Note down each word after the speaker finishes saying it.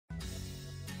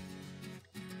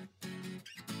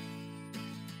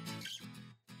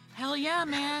Hell yeah,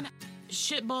 man.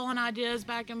 Shitballing ideas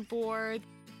back and forth.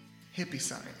 Hippie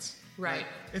science. Right.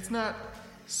 It's not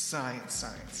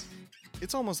science.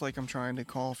 It's almost like I'm trying to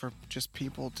call for just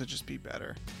people to just be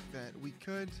better. That we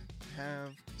could have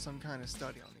some kind of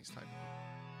study on these type of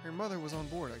things. Her mother was on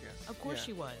board, I guess. Of course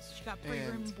she was. She got free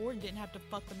room and board and didn't have to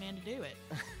fuck the man to do it.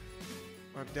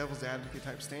 Our devil's advocate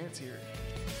type stance here.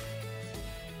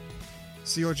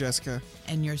 So you're Jessica.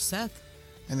 And you're Seth.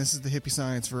 And this is the Hippie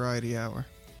Science Variety Hour.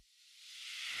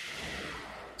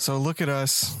 So look at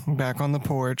us, back on the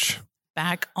porch.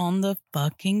 Back on the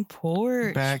fucking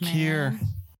porch, back man. Here.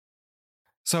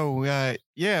 So,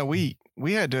 yeah, we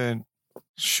had to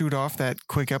shoot off that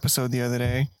quick episode the other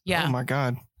day. Yeah. Oh, my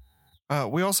God.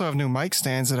 We also have new mic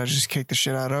stands that I just kicked the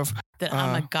shit out of. That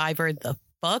I MacGyvered the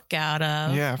fuck out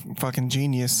of. Yeah, fucking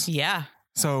genius. Yeah.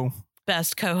 So.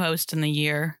 Best co-host in the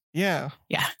year. Yeah.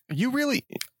 Yeah. You really.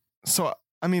 So,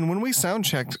 I mean, when we sound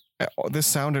checked, this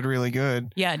sounded really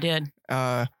good. Yeah, it did.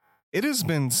 It has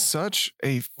been such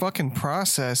a fucking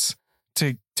process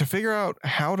to figure out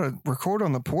how to record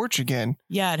on the porch again.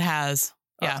 Yeah, it has.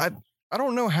 Yeah. I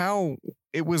don't know how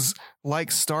it was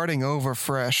like starting over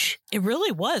fresh. It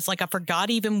really was. Like I forgot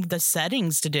even the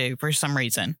settings to do for some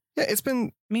reason. Yeah, it's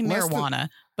been marijuana,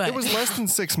 but it was less than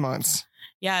 6 months.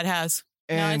 Yeah, it has.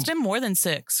 And no, it's been more than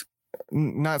 6.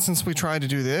 Not since we tried to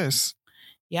do this.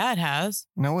 Yeah, it has.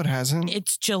 No, it hasn't.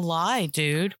 It's July,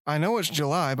 dude. I know it's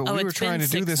July, but we were trying to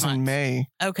do this in May.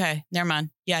 Okay, never mind.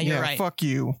 Yeah, you're right. Fuck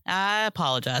you. I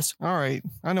apologize. All right.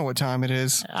 I know what time it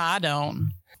is. I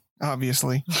don't.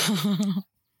 Obviously.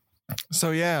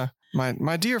 So, yeah,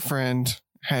 my dear friend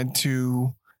had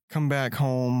to come back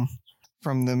home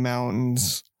from the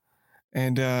mountains.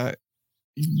 And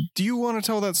do you want to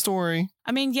tell that story?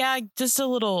 I mean, yeah, just a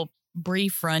little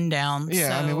brief rundown. Yeah,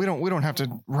 so, I mean, we don't have to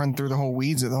run through the whole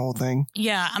weeds of the whole thing.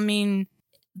 Yeah, I mean,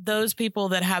 those people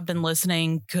that have been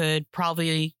listening could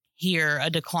probably hear a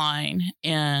decline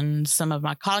in some of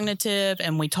my cognitive,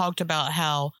 and we talked about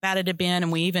how bad it had been,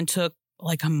 and we even took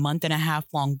like a month and a half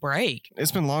long break.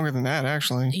 It's been longer than that,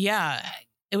 actually. Yeah,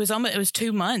 it was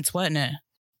 2 months, wasn't it?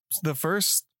 The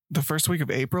first week of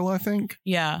April, I think.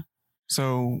 Yeah.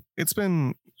 So it's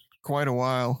been quite a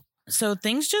while. So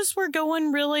things just were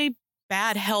going really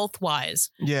bad health wise.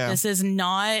 Yeah. This is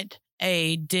not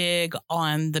a dig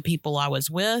on the people I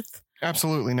was with.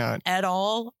 Absolutely not. At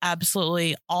all.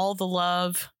 Absolutely all the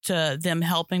love to them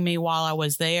helping me while I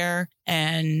was there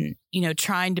and,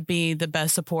 trying to be the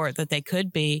best support that they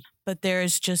could be. But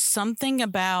there's just something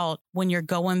about when you're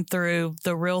going through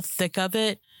the real thick of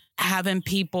it, having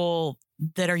people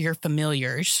that are your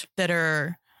familiars, that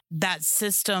are that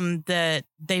system that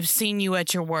they've seen you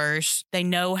at your worst. They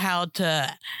know how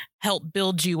to help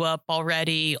build you up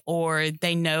already, or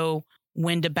they know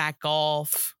when to back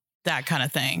off, that kind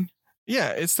of thing. Yeah,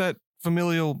 it's that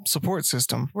familial support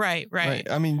system. Right.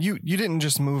 I mean, you didn't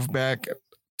just move back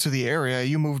to the area.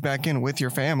 You moved back in with your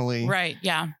family. Right,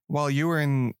 yeah. While you were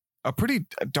in a pretty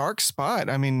dark spot.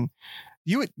 I mean,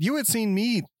 you had seen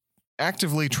me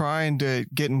actively trying to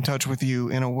get in touch with you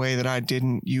in a way that I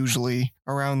didn't usually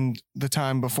around the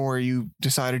time before you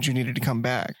decided you needed to come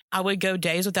back. I would go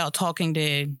days without talking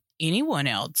to anyone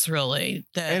else, really.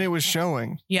 And it was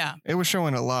showing. Yeah. It was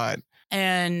showing a lot.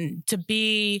 And to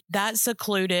be that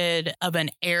secluded of an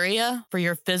area, for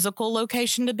your physical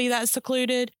location to be that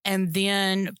secluded, and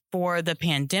then for the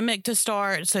pandemic to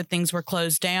start, so things were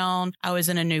closed down. I was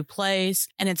in a new place,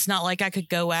 and it's not like I could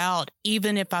go out,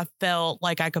 even if I felt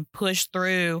like I could push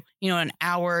through, an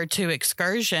hour or two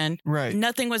excursion. Right.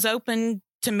 Nothing was open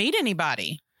to meet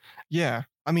anybody. Yeah.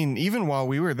 I mean, even while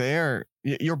we were there,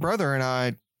 your brother and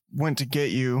I went to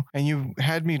get you, and you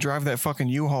had me drive that fucking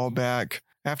U-Haul back.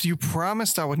 After you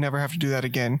promised I would never have to do that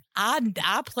again.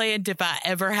 I planned if I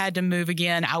ever had to move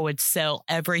again, I would sell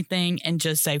everything and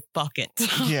just say, fuck it.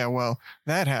 Yeah, well,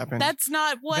 that happened. That's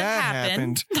not what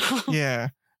happened. Yeah.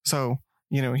 So,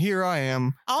 here I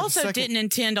am. I also didn't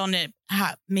intend on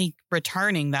me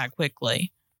returning that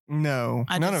quickly. No,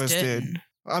 none of us did.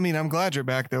 I mean, I'm glad you're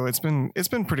back, though. It's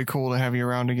been pretty cool to have you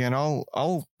around again.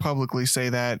 I'll publicly say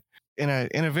that. In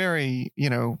a very,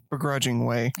 begrudging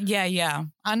way. Yeah.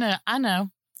 I know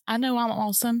I'm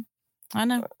awesome. I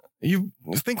know. You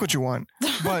think what you want,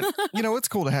 but it's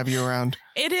cool to have you around.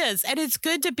 It is. And it's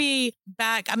good to be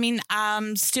back. I mean,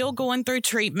 I'm still going through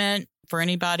treatment for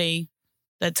anybody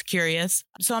that's curious.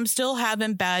 So I'm still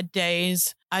having bad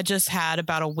days. I just had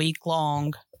about a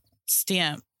week-long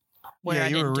stint where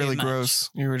you were really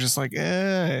gross. You were just like,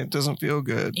 it doesn't feel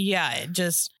good. Yeah,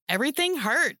 everything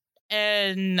hurt.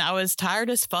 And I was tired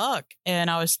as fuck, and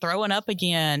I was throwing up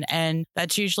again. And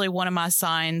that's usually one of my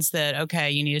signs that,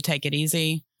 okay, you need to take it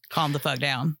easy, calm the fuck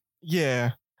down.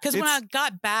 Yeah. Because when I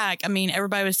got back, I mean,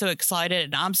 everybody was so excited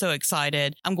and I'm so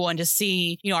excited. I'm going to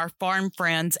see, our farm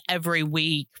friends every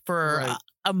week for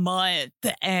a month.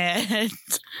 And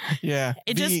yeah,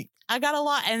 I got a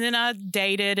lot. And then I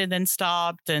dated and then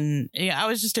stopped. And I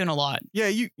was just doing a lot. Yeah,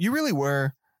 you really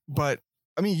were. But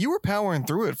I mean, you were powering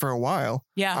through it for a while.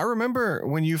 Yeah. I remember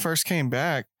when you first came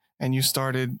back and you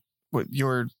started with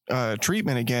your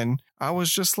treatment again, I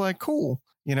was just like, cool.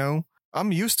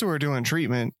 I'm used to her doing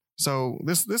treatment. So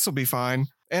this will be fine.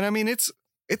 And I mean, it's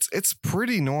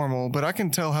pretty normal, but I can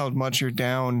tell how much you're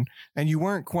down, and you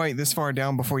weren't quite this far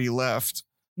down before you left.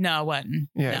 No, I wasn't.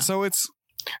 Yeah. No. So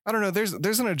I don't know.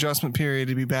 There's an adjustment period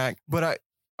to be back, but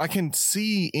I can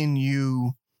see in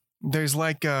you, there's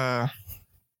like, now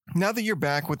that you're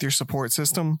back with your support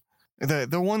system, the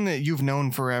one that you've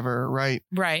known forever, right?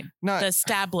 Right. Not the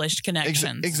established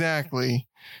connections. Exactly.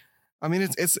 I mean,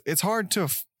 it's hard to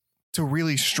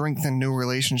really strengthen new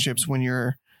relationships when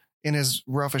you're in as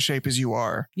rough a shape as you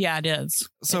are. Yeah, it is.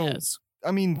 So, it is.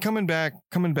 I mean, coming back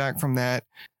from that,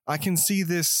 I can see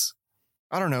this,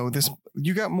 I don't know,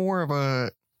 you got more of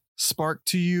a spark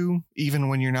to you, even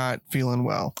when you're not feeling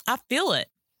well. I feel it.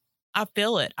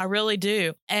 I really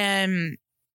do. And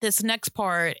this next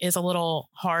part is a little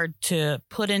hard to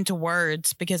put into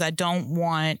words because I don't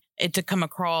want it to come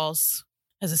across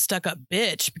as a stuck-up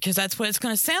bitch, because that's what it's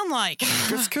going to sound like.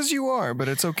 It's because you are, but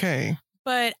it's okay.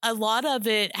 But a lot of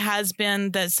it has been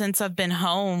that since I've been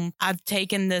home, I've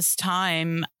taken this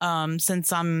time,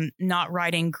 since I'm not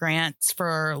writing grants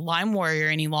for Lyme Warrior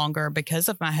any longer because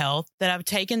of my health, that I've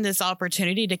taken this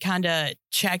opportunity to kind of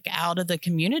check out of the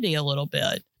community a little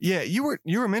bit. Yeah, you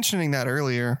were mentioning that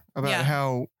earlier about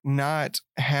how not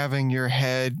having your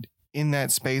head in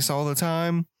that space all the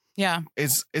time. Yeah.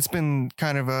 It's been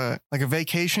kind of a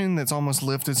vacation that's almost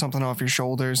lifted something off your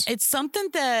shoulders. It's something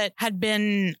that had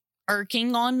been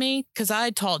irking on me because I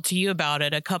had talked to you about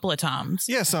it a couple of times.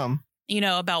 Yeah, some.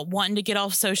 About wanting to get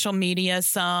off social media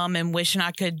some and wishing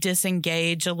I could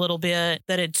disengage a little bit.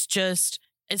 That it's just,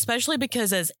 especially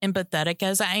because as empathetic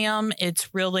as I am, it's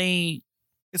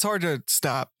hard to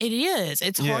stop. It is.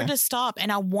 It's hard to stop.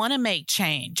 And I want to make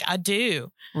change. I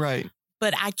do. Right.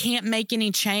 But I can't make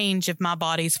any change if my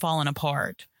body's falling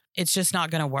apart. It's just not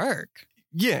going to work.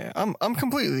 Yeah, I'm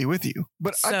completely with you.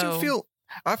 But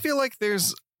I feel like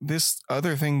there's this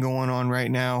other thing going on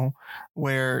right now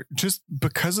where just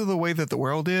because of the way that the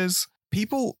world is,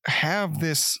 people have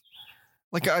this,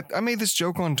 like I made this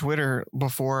joke on Twitter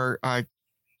before I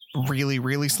really,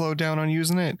 really slowed down on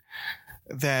using it,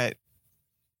 that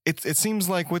it seems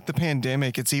like with the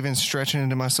pandemic, it's even stretching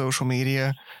into my social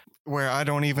media where I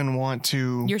don't even want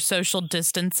to. You're social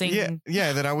distancing.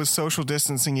 Yeah, that I was social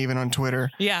distancing even on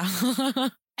Twitter. Yeah.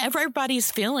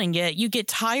 Everybody's feeling it. You get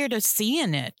tired of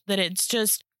seeing it, that it's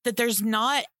just that there's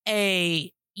not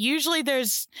usually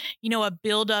there's, a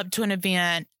build up to an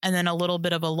event and then a little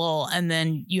bit of a lull and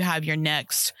then you have your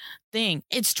next thing.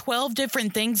 It's 12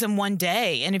 different things in one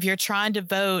day. And if you're trying to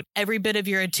devote every bit of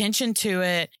your attention to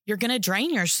it, you're going to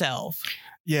drain yourself.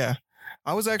 Yeah.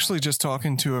 I was actually just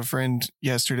talking to a friend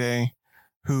yesterday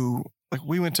who,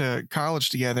 we went to college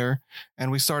together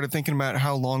and we started thinking about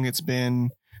how long it's been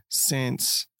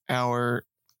since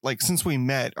since we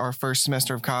met our first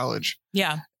semester of college.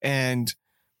 Yeah. And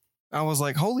I was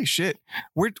like, holy shit,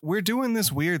 we're doing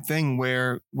this weird thing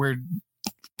where we're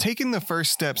taking the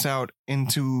first steps out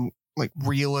into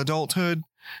real adulthood,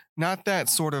 not that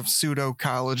sort of pseudo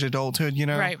college adulthood,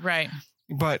 Right.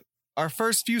 But our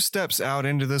first few steps out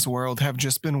into this world have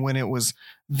just been when it was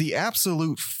the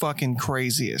absolute fucking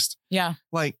craziest. Yeah.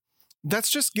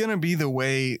 That's just going to be the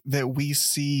way that we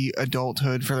see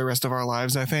adulthood for the rest of our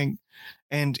lives, I think.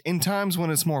 And in times when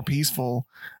it's more peaceful,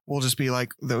 we'll just be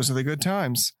like, those are the good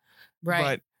times. Right.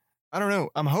 But I don't know.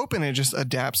 I'm hoping it just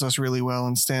adapts us really well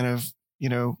instead of,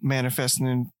 manifesting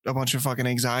in a bunch of fucking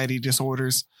anxiety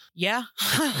disorders. Yeah.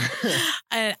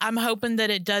 And I'm hoping that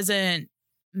it doesn't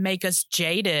make us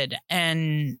jaded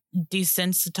and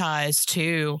desensitized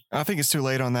too. I think it's too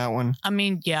late on that one. I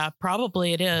mean, yeah,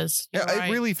 probably it is. You're right.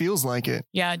 It really feels like it.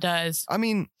 Yeah, it does. I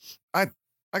mean, I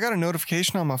got a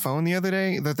notification on my phone the other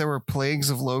day that there were plagues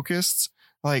of locusts,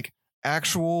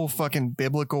 actual fucking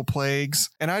biblical plagues.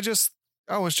 And I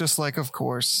was just like, of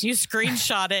course. You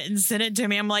screenshot it and sent it to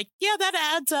me. I'm like, yeah,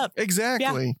 that adds up.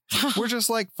 Exactly. Yeah. We're just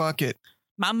like, fuck it.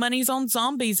 My money's on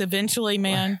zombies eventually,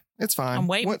 man. It's fine. I'm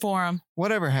waiting for them.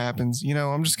 Whatever happens,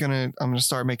 I'm gonna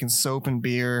start making soap and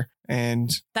beer,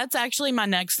 and that's actually my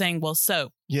next thing. Well,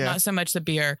 soap. Yeah. Not so much the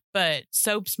beer, but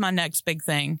soap's my next big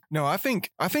thing. No, I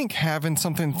think having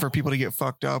something for people to get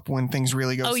fucked up when things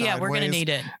really go sideways. Yeah, we're gonna need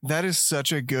it. That is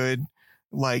such a good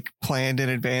like planned in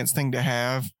advance thing to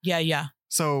have. Yeah.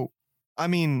 So, I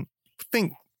mean,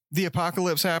 think the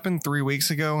apocalypse happened 3 weeks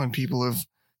ago and people have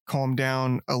calmed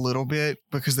down a little bit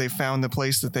because they found the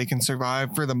place that they can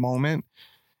survive for the moment.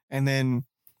 And then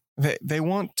they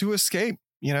want to escape,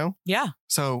 you know? Yeah.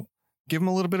 So give them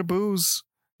a little bit of booze.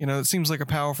 You know, it seems like a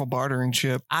powerful bartering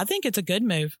chip. I think it's a good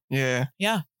move. Yeah.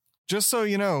 Yeah. Just so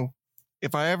you know,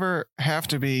 if I ever have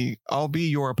to be, I'll be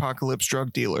your apocalypse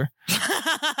drug dealer.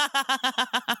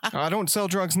 I don't sell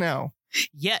drugs now.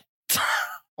 Yet.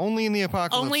 Only in the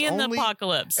apocalypse. Only in the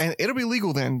apocalypse. And it'll be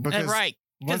legal then because right.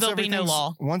 Because there'll be no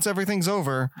law. Once everything's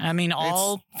over, I mean,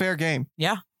 all it's fair game.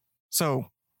 Yeah. So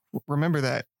remember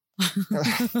that.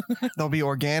 There'll be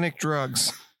organic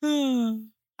drugs.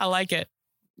 I like it.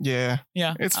 Yeah.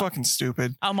 Yeah. It's fucking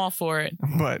stupid. I'm all for it.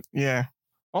 But yeah.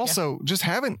 Also, just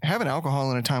having alcohol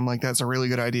in a time like that's a really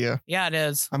good idea. Yeah, it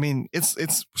is. I mean,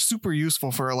 it's super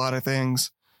useful for a lot of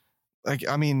things. Like,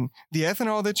 I mean, the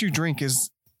ethanol that you drink is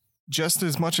just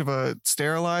as much of a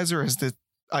sterilizer as the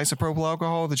isopropyl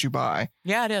alcohol that you buy.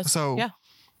 Yeah, it is. So,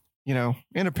 you know,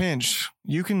 in a pinch,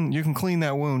 you can clean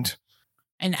that wound.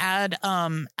 And add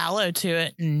aloe to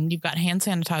it, and you've got hand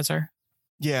sanitizer.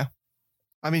 Yeah.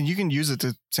 I mean, you can use it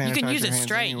to sanitize. You can use your it hands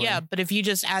straight, anyway. yeah. But if you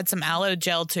just add some aloe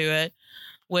gel to it,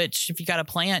 which if you got a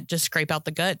plant, just scrape out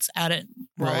the guts, add it.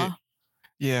 Voila. Right.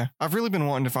 Yeah. I've really been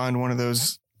wanting to find one of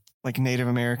those like Native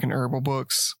American herbal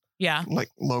books. Yeah. Like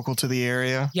local to the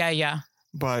area. Yeah.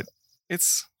 But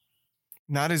it's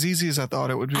not as easy as I thought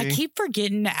it would be. I keep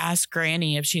forgetting to ask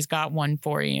Granny if she's got one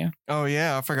for you. Oh,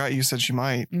 yeah. I forgot you said she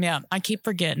might. Yeah, I keep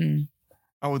forgetting.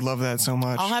 I would love that so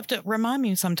much. I'll have to remind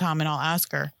me sometime and I'll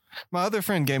ask her. My other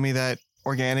friend gave me that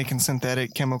organic and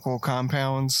synthetic chemical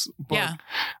compounds book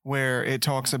where it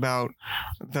talks about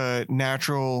the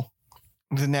natural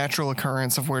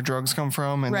occurrence of where drugs come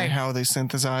from and how they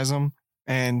synthesize them.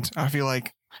 And I feel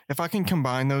like if I can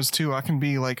combine those two, I can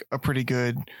be like a pretty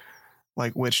good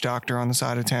like witch doctor on the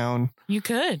side of town. You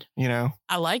could. You know?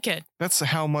 I like it. That's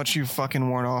how much you've fucking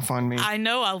worn off on me. I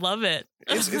know. I love it.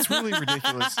 It's really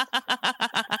ridiculous.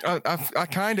 I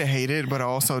kind of hate it, but I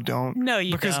also don't. No,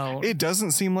 you because don't. It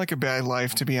doesn't seem like a bad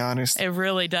life, to be honest. It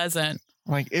really doesn't.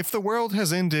 Like, if the world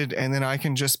has ended and then I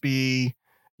can just be,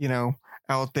 you know,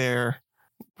 out there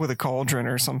with a cauldron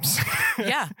or something.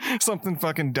 Yeah. Something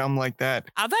fucking dumb like that.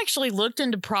 I've actually looked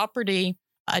into property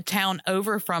a town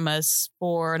over from us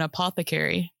for an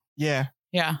apothecary. Yeah.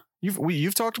 Yeah.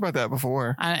 You've talked about that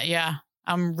before. Yeah.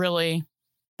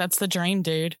 That's the dream,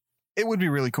 dude. It would be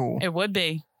really cool. It would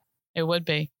be. It would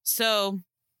be. So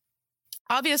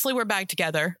obviously we're back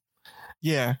together.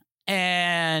 Yeah.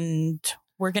 And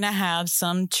we're going to have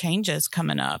some changes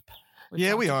coming up.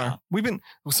 Yeah, we are. We've been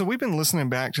listening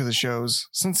back to the shows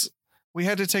since we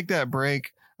had to take that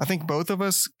break. I think both of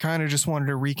us kind of just wanted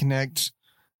to reconnect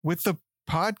with the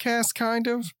podcast, kind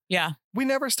of. Yeah. We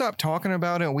never stopped talking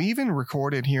about it. We even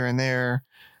recorded here and there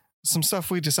some stuff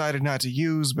we decided not to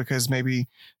use because maybe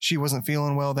she wasn't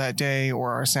feeling well that day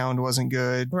or our sound wasn't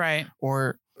good. Right.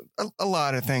 Or a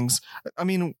lot of things. I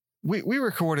mean, we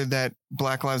recorded that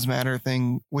Black Lives Matter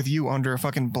thing with you under a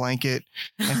fucking blanket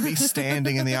and me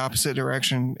standing in the opposite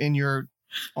direction in your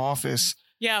office.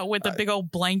 Yeah, with the big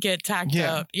old blanket tacked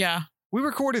up. Yeah. We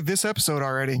recorded this episode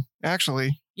already,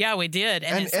 actually. Yeah, we did.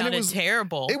 And it sounded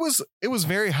terrible. It was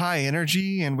very high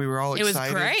energy and we were all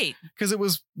excited. It was great. Because it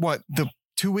was the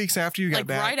 2 weeks after you got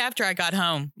back. Right after I got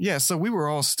home. Yeah, so we were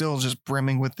all still just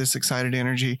brimming with this excited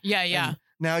energy. Yeah. And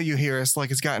now you hear us like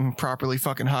it's gotten properly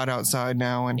fucking hot outside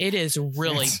now. And it is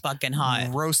really fucking hot.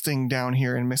 Roasting down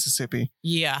here in Mississippi.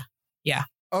 Yeah. Yeah.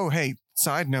 Oh, hey,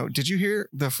 side note. Did you hear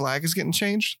the flag is getting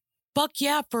changed? Fuck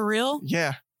yeah, for real?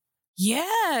 Yeah.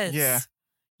 Yes. Yeah.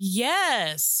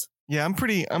 Yes. Yeah, I'm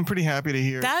pretty happy to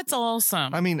hear. That's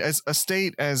awesome. I mean, as a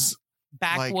state as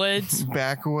backwoods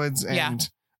and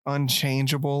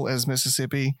unchangeable as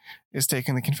Mississippi is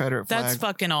taking the Confederate flag. That's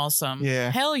fucking awesome.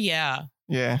 Yeah. Hell yeah.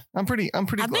 Yeah. I'm pretty glad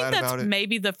about it. I think that's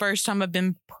maybe the first time I've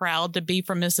been proud to be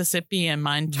from Mississippi in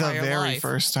my entire life. The very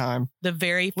first time. The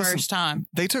very first time.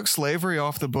 They took slavery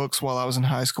off the books while I was in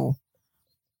high school.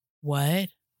 What?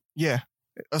 Yeah.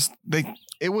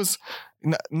 It was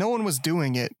no one was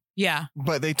doing it. Yeah.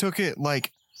 But they took it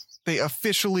like they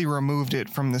officially removed it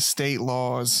from the state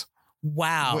laws.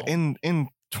 Wow. In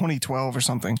 2012 or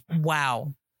something.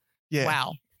 Wow. Yeah.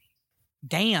 Wow.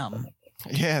 Damn.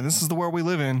 Yeah, this is the world we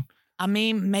live in. I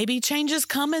mean, maybe change is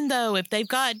coming though. If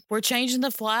we're changing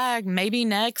the flag, maybe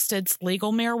next it's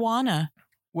legal marijuana.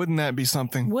 Wouldn't that be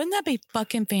something? Wouldn't that be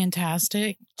fucking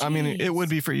fantastic? Jeez. I mean, it would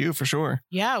be for you for sure.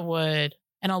 Yeah, it would.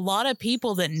 And a lot of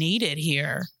people that need it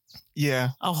here. Yeah.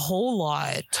 A whole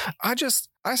lot.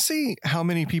 I see how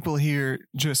many people here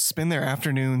just spend their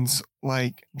afternoons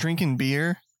like drinking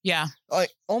beer. Yeah.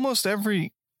 Like almost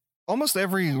every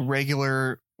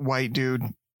regular white dude.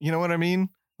 You know what I mean?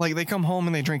 Like they come home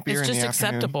and they drink beer It's in just the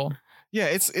afternoon. acceptable. Yeah,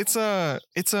 it's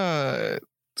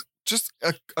just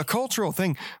a cultural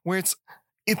thing where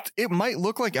it might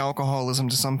look like alcoholism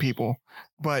to some people,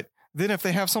 but then if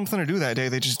they have something to do that day,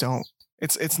 they just don't.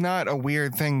 It's not a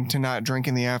weird thing to not drink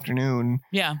in the afternoon.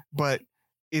 Yeah. But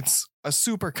it's a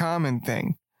super common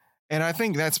thing. And I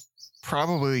think that's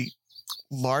probably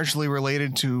largely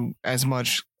related to as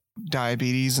much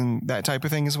diabetes and that type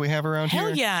of thing as we have around here.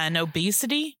 Hell yeah. And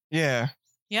obesity. Yeah.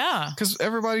 Yeah. Because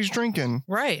everybody's drinking.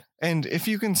 Right. And if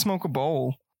you can smoke a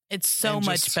bowl It's so and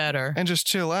much just- better. and just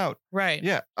chill out. Right.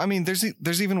 Yeah. I mean,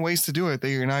 there's even ways to do it that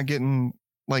you're not getting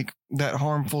like that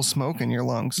harmful smoke in your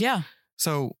lungs. Yeah.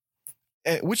 So,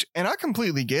 and I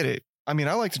completely get it. I mean,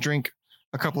 I like to drink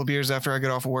a couple of beers after I get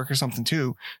off of work or something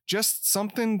too. Just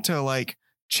something to like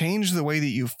change the way that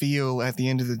you feel at the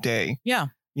end of the day. Yeah.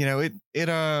 You know,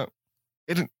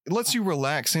 it lets you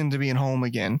relax into being home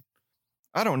again.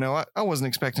 I don't know. I wasn't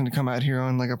expecting to come out here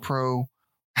on like a pro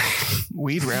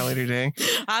weed rally today.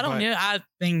 I don't But- know. I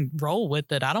think roll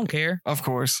with it. I don't care. Of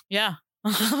course. Yeah.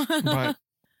 But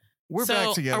we're so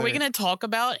back together. Are we going to talk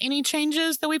about any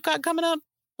changes that we've got coming up?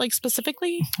 Like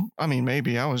specifically? I mean,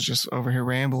 maybe I was just over here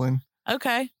rambling.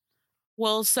 Okay.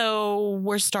 Well, so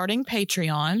we're starting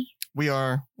Patreon.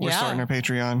 We're Yeah. starting our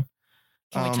Patreon.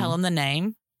 Can we tell them the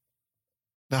name?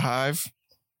 The Hive.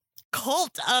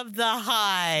 Cult of the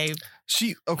Hive.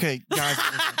 Okay, guys.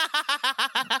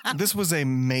 This was a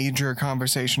major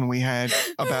conversation we had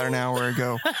about an hour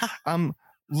ago. I'm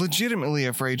legitimately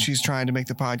afraid she's trying to make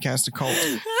the podcast a cult.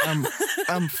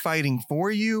 I'm fighting for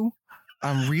you.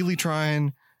 I'm really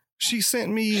trying. She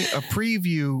sent me a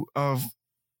preview of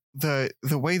the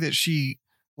way that she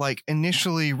like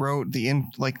initially wrote the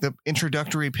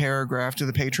introductory paragraph to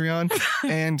the Patreon,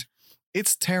 and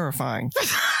it's terrifying.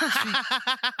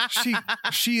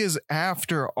 She is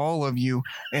after all of you,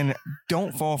 and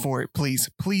don't fall for it, please.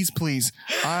 Please, please.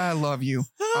 I love you.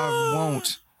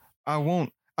 I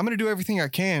won't. I'm going to do everything I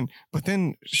can, but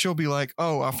then she'll be like,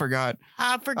 oh, I forgot.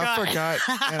 I forgot.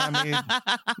 And I made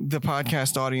the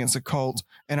podcast audience a cult.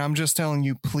 And I'm just telling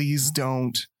you, please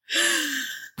don't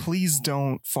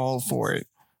fall for it.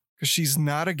 Because she's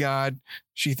not a god.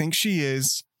 She thinks she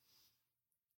is.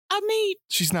 I mean,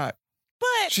 She's not.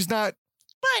 but She's not.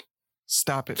 But-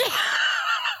 Stop it.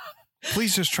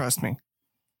 Please just trust me.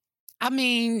 I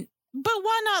mean, but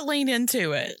why not lean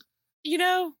into it? You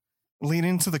know? Lean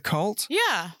into the cult?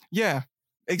 Yeah. Yeah,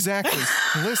 exactly.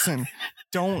 Listen,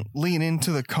 don't lean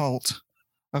into the cult.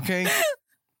 Okay?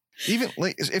 Even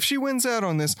like if she wins out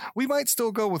on this, we might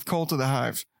still go with Cult of the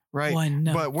Hive, right?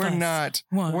 But we're not.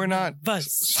 We're not.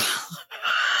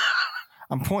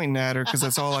 I'm pointing at her because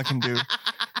that's all I can do.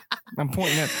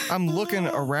 I'm looking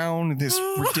around this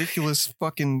ridiculous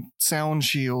fucking sound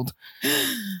shield.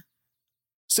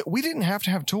 So we didn't have to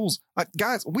have tools.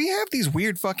 Guys, we have these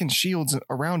weird fucking shields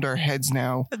around our heads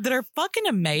now. That are fucking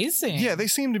amazing. Yeah, they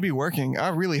seem to be working. I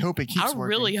really hope it keeps I working.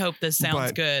 really hope this sounds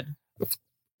But- good.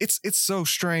 It's so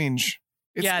strange.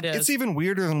 Yeah, it is. It's even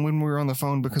weirder than when we were on the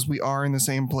phone because we are in the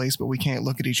same place, but we can't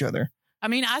look at each other. I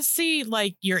mean, I see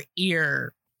like your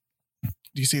ear. Do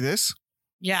you see this?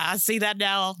 Yeah, I see that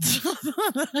now.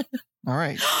 All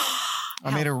right.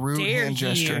 I made a rude hand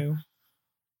gesture.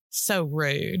 So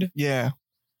rude. Yeah.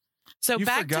 So You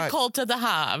back forgot. to Cult of the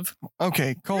Hive.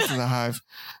 Okay, Cult of the Hive.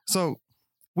 So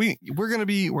we're gonna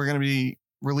be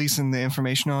releasing the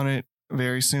information on it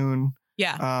very soon.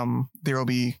 Yeah. There'll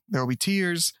be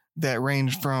tiers that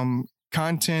range from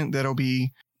content that'll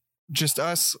be just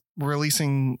us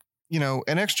releasing,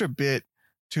 an extra bit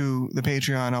to the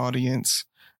Patreon audience.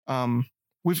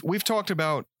 We've talked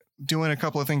about doing a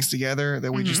couple of things together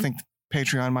that we just think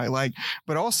Patreon might like,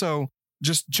 but also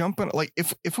just jumping like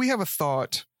if we have a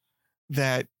thought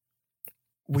that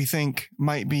we think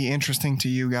might be interesting to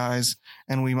you guys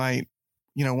and we might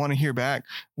want to hear back,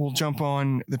 we'll jump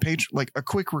on the page, like a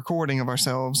quick recording of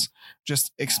ourselves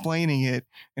just explaining it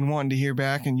and wanting to hear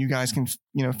back, and you guys can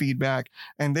feedback,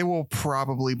 and they will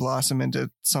probably blossom into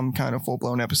some kind of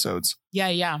full-blown episodes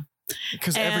Yeah.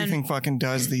 because And- everything fucking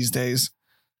does these days.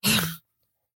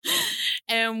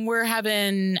 And we're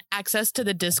having access to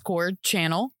the Discord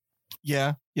channel.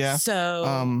 Yeah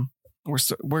So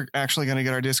we're actually going to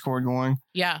get our Discord going.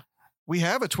 yeah, We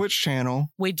have a Twitch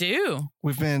channel. we do.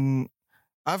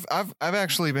 I've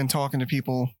actually been talking to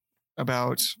people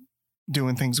about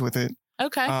doing things with it.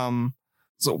 Okay.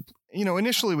 So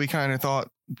initially we kind of thought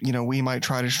we might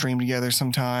try to stream together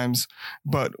sometimes,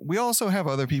 but we also have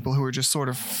other people who are just sort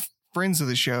of friends of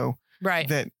the show Right.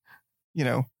 that, you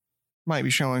know, might be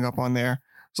showing up on there.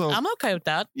 So I'm okay with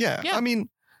that. yeah. Yeah. I mean,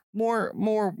 more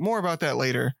about that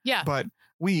later. Yeah. But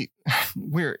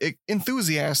we're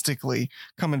enthusiastically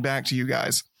coming back to you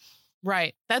guys.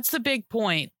 Right. That's the big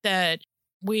point, that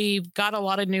we've got a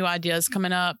lot of new ideas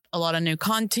coming up, a lot of new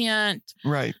content,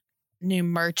 Right. new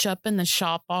merch up in the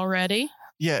shop already.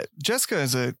 Yeah. Jessica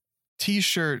is a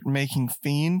t-shirt making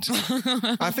fiend.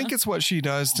 I think it's what she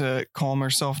does to calm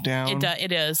herself down.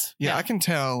 It is. Yeah, I can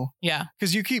tell. Yeah.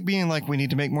 Because you keep being like, we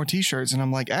need to make more t-shirts. And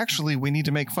I'm like, actually, we need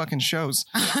to make fucking shows.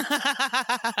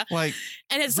 Like,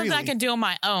 and it's something I really. can do on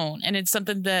my own. And it's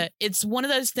something that it's one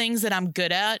of those things that I'm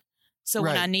good at. So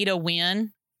when Right. I need a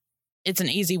win, it's an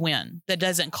easy win that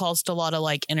doesn't cost a lot of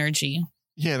like energy.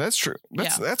 yeah, that's true.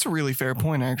 That's a really fair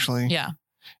point, actually. Yeah.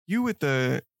 You with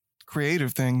the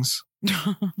creative things.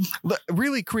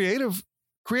 Really creative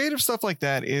stuff like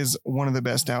that is one of the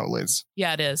best outlets.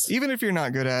 Yeah, it is. Even if you're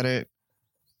not good at it,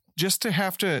 just to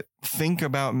have to think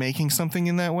about making something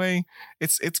in that way,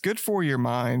 it's good for your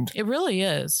mind. It really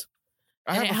is.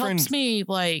 I And have it a friend. helps me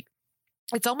like,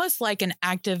 it's almost like an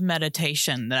active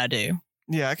meditation that I do.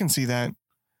 Yeah, I can see that.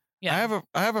 Yeah.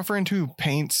 I have a friend who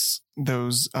paints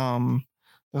those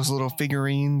little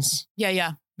figurines Yeah.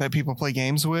 Yeah. that people play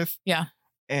games with. Yeah.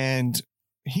 And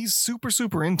he's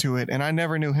super into it. And I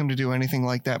never knew him to do anything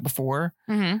like that before,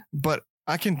 Mm-hmm. but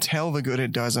I can tell the good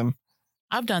it does him.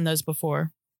 I've done those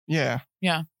before. Yeah.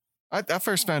 Yeah. I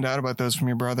first found out about those from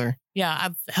your brother. Yeah.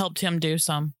 I've helped him do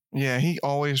some. Yeah. He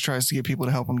always tries to get people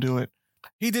to help him do it.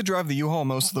 He did drive the U-Haul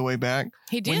most of the way back.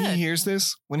 He did. When he hears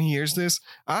this,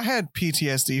 I had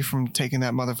PTSD from taking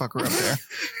that motherfucker up there.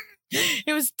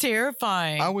 It was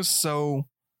terrifying. I was so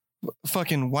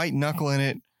fucking white knuckling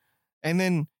it. And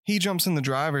then he jumps in the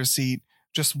driver's seat,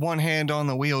 just one hand on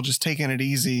the wheel, just taking it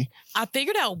easy. I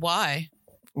figured out why.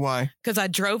 Why? Because I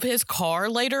drove his car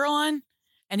later on,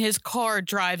 and his car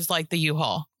drives like the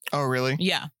U-Haul. Oh, really?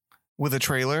 Yeah. With a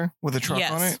trailer? With a truck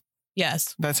Yes. on it?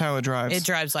 Yes. That's how it drives. It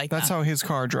drives like That's that. how his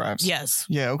car drives. Yes.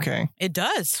 Yeah, okay. It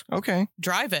does. Okay,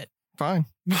 Drive it. fine.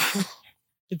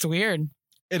 It's weird.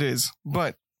 It is.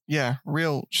 But yeah,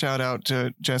 real shout out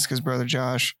to Jessica's brother,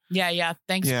 Josh. Yeah.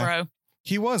 Thanks, Yeah. bro.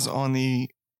 He was on the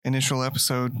initial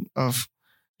episode of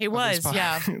He of was. this po-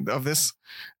 Yeah. of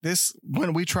this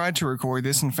when we tried to record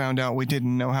this and found out we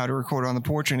didn't know how to record on the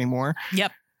porch anymore.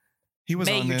 Yep. He was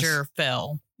on this. Major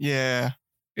fail. Yeah,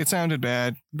 it sounded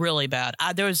bad. Really bad.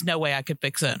 There was no way I could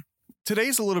fix it.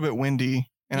 Today's a little bit windy,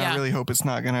 and Yeah. I really hope it's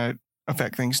not going to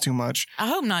affect things too much. I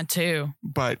hope not too.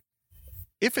 But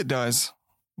if it does,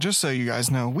 just so you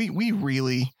guys know, we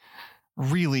really,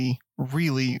 really,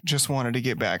 really just wanted to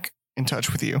get back in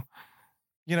touch with you.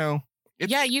 You know,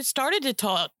 Yeah, you started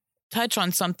to touch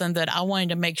on something that I wanted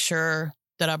to make sure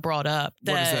that I brought up.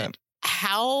 what is that?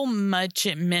 How much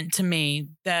it meant to me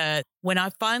that when I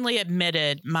finally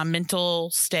admitted my mental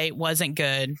state wasn't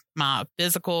good, my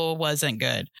physical wasn't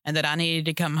good, and that I needed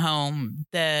to come home,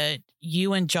 that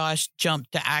you and Josh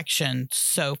jumped to action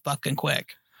so fucking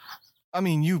quick. I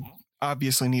mean, you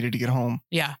obviously needed to get home.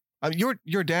 Yeah,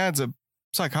 Your dad's a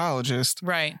psychologist,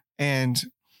 right. and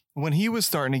when he was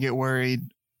starting to get worried,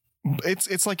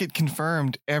 it's like it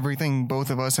confirmed everything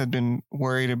both of us had been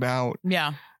worried about.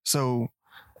 Yeah. So,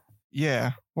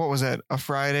 yeah, what was that? A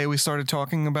Friday we started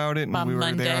talking about it, and By we were there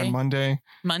Monday. on Monday.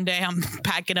 Monday, I'm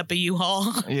packing up a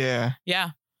U-Haul. Yeah,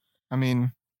 Yeah. I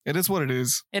mean, it is what it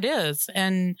is. It is.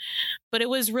 But it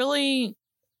was really,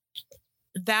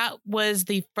 that was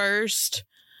the first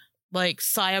like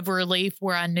sigh of relief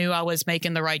where I knew I was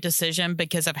making the right decision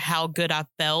because of how good I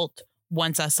felt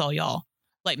once I saw y'all.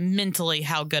 Like mentally,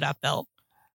 how good I felt.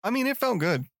 I mean, it felt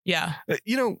good. Yeah.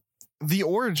 You know, the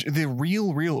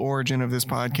real origin of this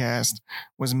podcast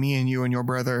was me and you and your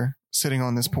brother sitting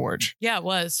on this porch. Yeah, it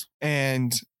was.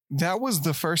 And that was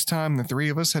the first time the three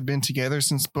of us had been together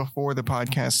since before the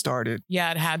podcast started. Yeah,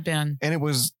 it had been. And it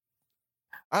was,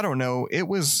 I don't know, it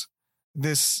was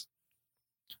this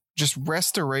just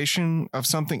restoration of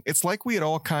something. It's like we had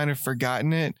all kind of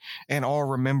forgotten it and all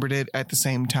remembered it at the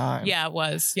same time. Yeah, it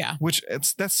was. Yeah. Which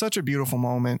that's such a beautiful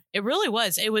moment. It really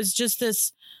was. It was just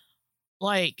this,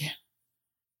 like,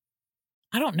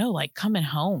 I don't know, like coming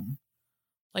home.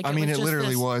 Like, I mean, it just literally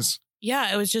this- was.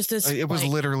 Yeah, it was just this. It was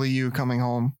like, literally you coming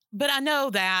home. But I know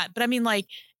that. But I mean, like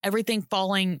everything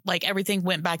falling, like everything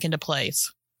went back into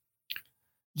place.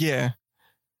 Yeah.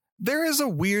 There is a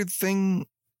weird thing,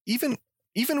 even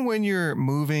when you're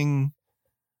moving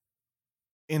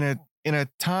in a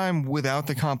time without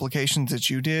the complications that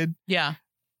you did, Yeah.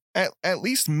 at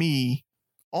least me,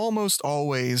 almost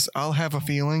always I'll have a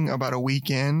feeling about a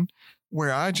weekend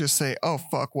where I just say, oh,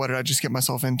 fuck, what did I just get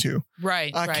myself into?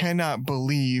 Right. I cannot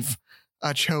believe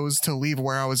I chose to leave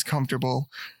where I was comfortable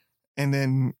and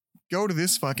then go to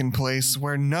this fucking place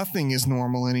where nothing is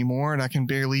normal anymore and I can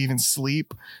barely even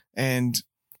sleep and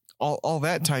all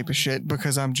that type of shit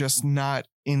because I'm just not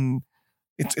in.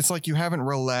 It's like you haven't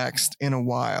relaxed in a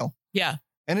while. Yeah.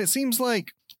 And it seems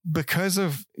like because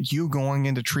of you going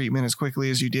into treatment as quickly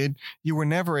as you did, you were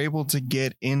never able to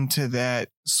get into that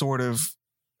sort of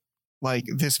like,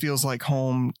 this feels like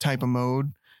home type of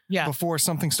mode. Yeah. Before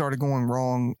something started going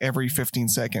wrong every 15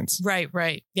 seconds.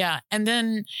 Right. Yeah. And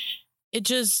then it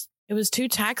was too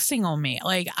taxing on me.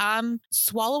 Like, I'm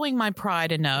swallowing my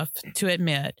pride enough to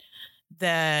admit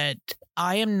that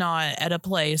I am not at a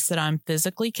place that I'm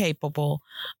physically capable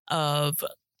of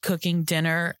cooking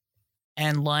dinner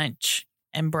and lunch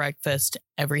and breakfast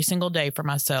every single day for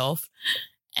myself.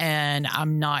 And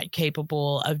I'm not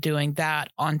capable of doing that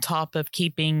on top of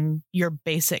keeping your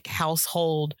basic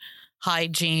household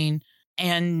hygiene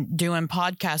and doing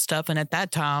podcast stuff. And at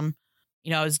that time,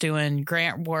 I was doing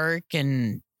grant work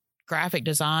and graphic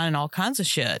design and all kinds of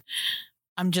shit.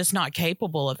 I'm just not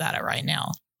capable of that right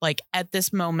now. Like, at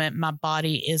this moment, my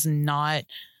body is not,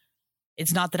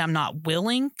 it's not that I'm not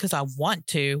willing, because I want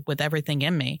to with everything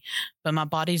in me, but my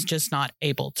body's just not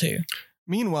able to.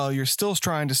 Meanwhile, you're still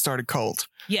trying to start a cult.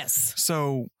 Yes.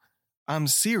 So I'm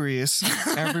serious.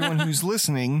 Everyone who's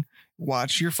listening,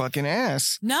 watch your fucking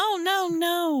ass.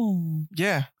 No.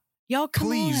 Yeah. Y'all,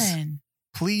 come on.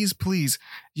 Please.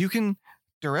 You can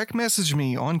direct message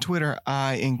me on Twitter.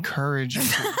 I encourage you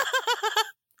to.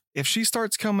 If she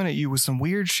starts coming at you with some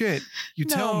weird shit, you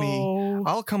tell me.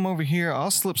 I'll come over here. I'll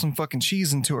slip some fucking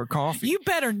cheese into her coffee. You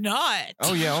better not.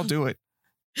 Oh, yeah, I'll do it.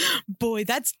 Boy,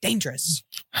 that's dangerous.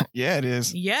 Yeah, it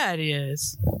is. Yeah, it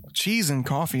is. Cheese and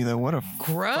coffee, though. What a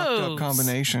gross fucked up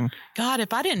combination. God,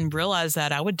 if I didn't realize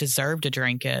that, I would deserve to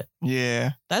drink it.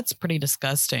 Yeah. That's pretty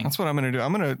disgusting. That's what I'm going to do.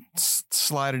 I'm going to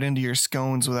slide it into your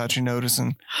scones without you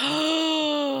noticing.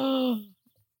 Oh,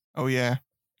 yeah.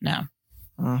 No.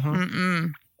 Mm-hmm.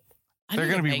 They're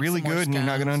going to be really good and you're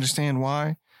not going to understand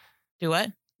why. Do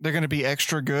what? They're going to be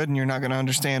extra good and you're not going to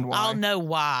understand why. I'll know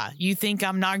why. You think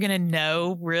I'm not going to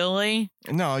know, really?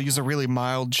 No, I'll use a really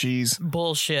mild cheese.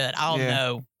 Bullshit. I'll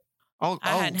know. I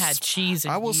hadn't had cheese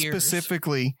in years. I will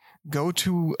specifically go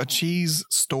to a cheese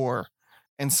store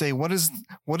and say, what is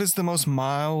the most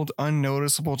mild,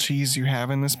 unnoticeable cheese you have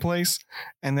in this place?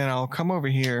 And then I'll come over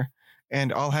here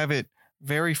and I'll have it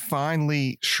very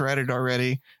finely shredded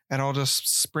already, and I'll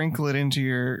just sprinkle it into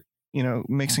your,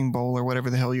 mixing bowl or whatever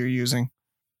the hell you're using.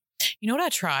 You know what I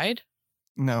tried?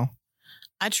 No.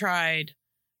 I tried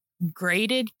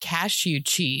grated cashew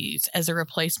cheese as a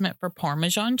replacement for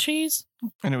Parmesan cheese.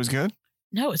 And it was good?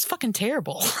 No, it's fucking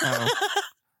terrible. Oh.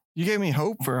 You gave me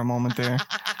hope for a moment there.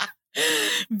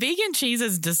 Vegan cheese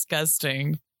is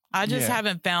disgusting. I just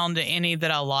haven't found any that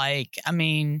I like. I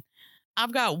mean,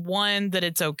 I've got one that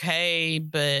it's okay,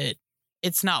 but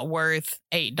it's not worth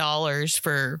 $8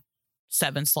 for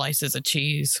 7 slices of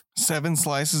cheese. 7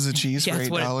 slices of cheese for $8? That's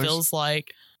what it feels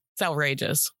like. It's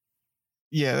outrageous.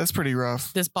 Yeah, that's pretty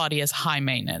rough. This body is high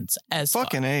maintenance as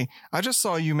fucking A. I just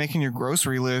saw you making your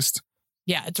grocery list.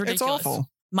 Yeah, it's ridiculous. It's awful.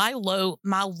 My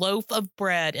loaf of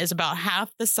bread is about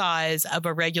half the size of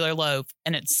a regular loaf,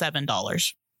 and it's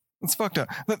 $7. It's fucked up.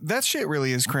 That shit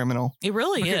really is criminal. It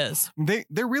really is.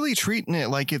 They're really treating it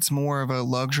like it's more of a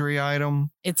luxury item.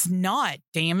 It's not,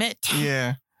 damn it.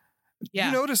 Yeah.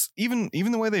 You notice even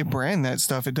the way they brand that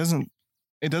stuff, it doesn't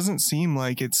seem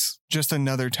like it's just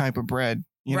another type of bread,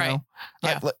 you know?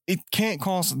 Yeah. It can't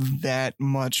cost that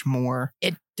much more.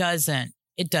 It doesn't.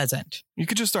 You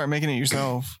could just start making it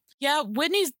yourself. Yeah,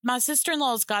 my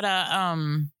sister-in-law's got a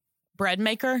bread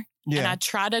maker. Yeah. And I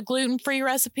tried a gluten-free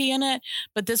recipe in it,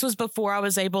 but this was before I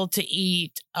was able to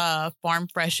eat farm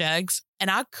fresh eggs. And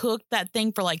I cooked that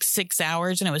thing for like 6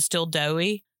 hours and it was still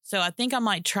doughy. So I think I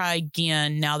might try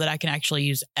again now that I can actually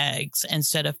use eggs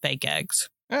instead of fake eggs.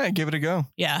 Hey, give it a go.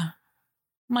 Yeah.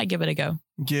 Might give it a go.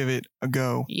 Give it a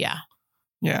go. Yeah.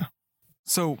 Yeah.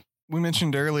 So we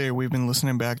mentioned earlier we've been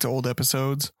listening back to old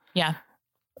episodes. Yeah.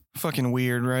 Fucking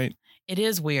weird, right? It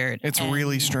is weird. It's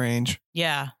really strange.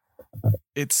 Yeah.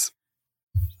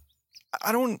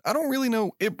 I don't really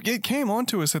know. It came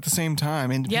onto us at the same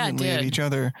time, independently of each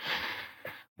other,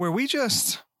 where we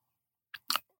just,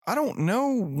 I don't know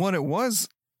what it was.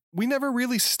 We never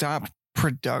really stopped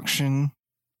production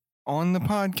on the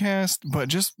podcast, but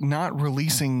just not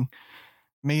releasing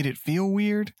made it feel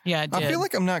weird. Yeah, it did. I feel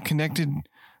like I'm not connected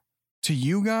to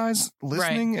you guys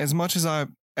listening as much as I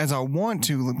want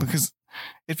to, because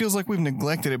it feels like we've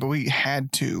neglected it, but we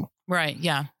had to. Right.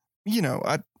 Yeah.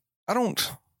 I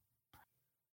don't.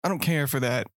 don't care for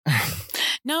that.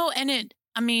 No, and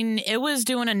it was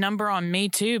doing a number on me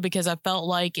too, because I felt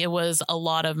like it was a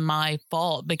lot of my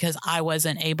fault because I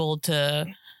wasn't able to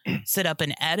sit up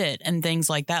and edit and things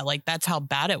like that. Like, that's how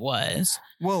bad it was.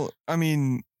 Well, I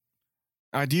mean,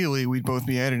 ideally we'd both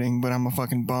be editing, but I'm a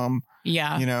fucking bum.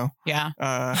 Yeah. You know? Yeah.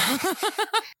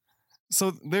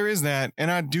 So there is that. And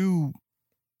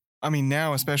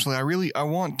now especially, I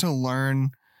want to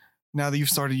learn now that you've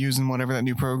started using whatever that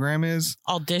new program is.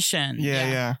 Audition.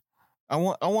 Yeah. I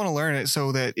want to learn it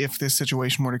so that if this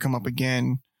situation were to come up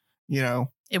again, you know,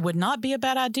 it would not be a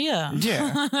bad idea.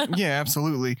 Yeah. Yeah,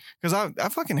 absolutely. Because I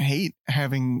fucking hate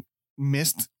having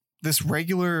missed this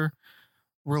regular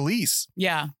release.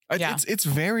 Yeah. It's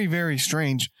very, very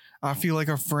strange. I feel like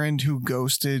a friend who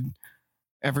ghosted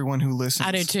everyone who listens.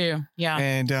 I do too. Yeah.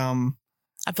 And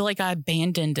I feel like I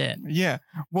abandoned it. Yeah.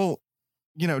 Well,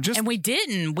 you know, and we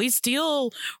didn't. We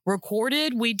still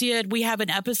recorded. We have an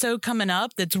episode coming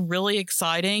up that's really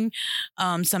exciting.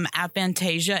 Some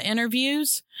Aphantasia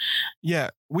interviews. Yeah.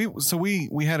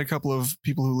 We had a couple of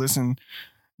people who listen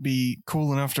be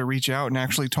cool enough to reach out and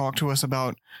actually talk to us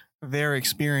about their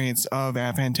experience of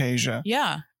Aphantasia.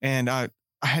 Yeah. And I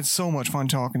had so much fun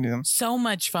talking to them. So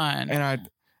much fun. And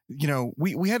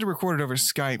we had to record it over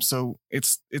Skype, so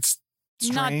it's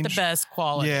strange. Not the best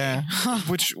quality. Yeah.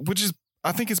 which is,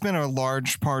 I think it's been a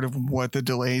large part of what the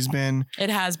delay's been.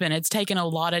 It has been. It's taken a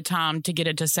lot of time to get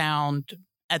it to sound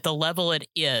at the level it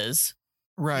is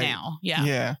right now. Yeah.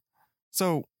 Yeah.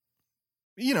 So,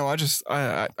 you know,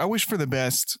 I wish for the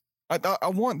best. I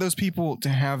want those people to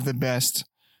have the best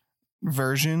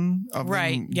version of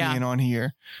them being on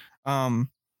here.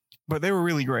 But they were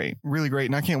really great,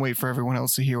 and I can't wait for everyone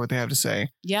else to hear what they have to say.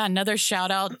 Yeah, another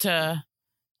shout out to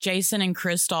Jason and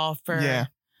Christoph for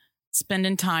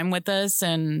spending time with us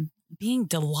and being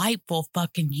delightful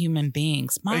fucking human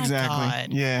beings. My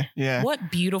God. Yeah.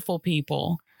 What beautiful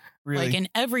people. Really. Like, in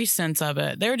every sense of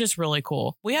it. They're just really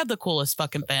cool. We have the coolest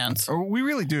fucking fans. Oh, we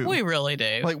really do. We really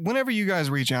do. Like, whenever you guys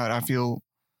reach out, I feel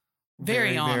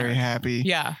very honored. Very happy.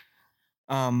 Yeah.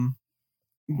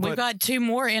 We've got 2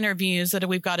 more interviews that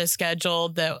we've got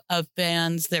scheduled of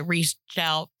fans that reached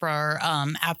out for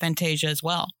Aphantasia as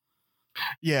well.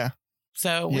 Yeah.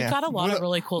 So we've got a lot of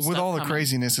really cool stuff. With all the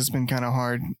craziness, it's been kind of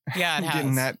hard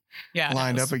getting that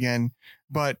lined up again.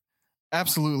 But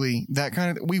absolutely, that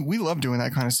kind of we love doing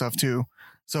that kind of stuff too.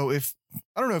 So if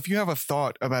you have a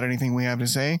thought about anything we have to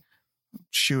say,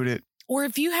 shoot it. Or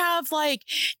if you have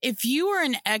if you are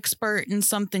an expert in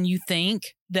something you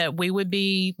think that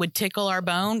would tickle our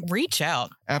bone, reach out.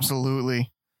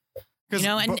 Absolutely. You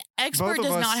know, an expert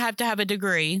does not have to have a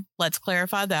degree. Let's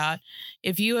clarify that.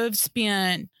 If you have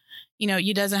spent,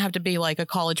 you doesn't have to be like a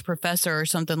college professor or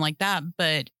something like that.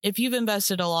 But if you've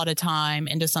invested a lot of time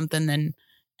into something, then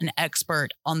an expert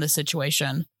on the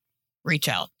situation, reach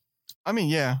out. I mean,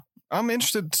 yeah, I'm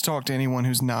interested to talk to anyone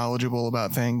who's knowledgeable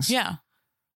about things. Yeah.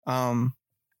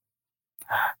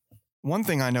 One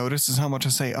thing I noticed is how much I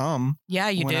say yeah,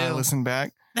 you when do. I listen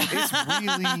back. It's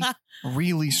really,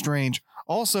 really strange.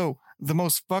 Also, the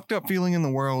most fucked up feeling in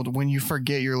the world when you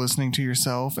forget you're listening to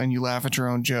yourself and you laugh at your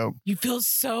own joke. You feel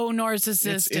so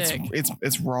narcissistic.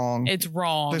 It's wrong. It's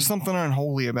wrong. There's something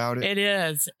unholy about it. It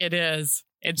is.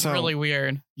 It's really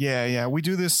weird. Yeah. We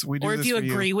do this. Or if you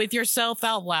agree with yourself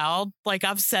out loud, like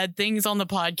I've said things on the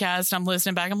podcast, I'm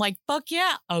listening back. I'm like, fuck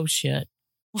yeah. Oh shit.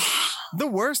 The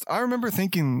worst. I remember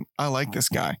thinking I like this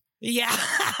guy. Yeah.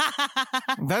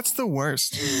 That's the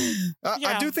worst.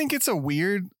 I do think it's a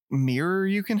weird mirror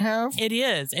you can have. It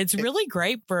is. It's really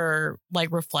great for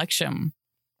reflection.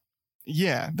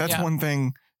 Yeah. That's one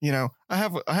thing. I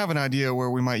have an idea where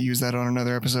we might use that on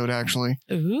another episode, actually.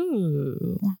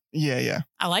 Ooh. Yeah.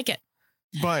 I like it.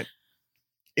 But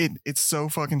it's so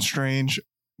fucking strange.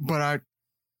 But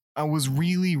I was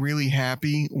really, really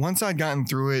happy once I'd gotten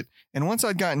through it and once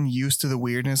I'd gotten used to the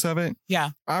weirdness of it. Yeah.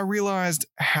 I realized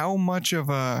how much of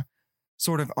a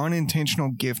sort of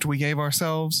unintentional gift we gave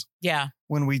ourselves. Yeah.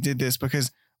 When we did this,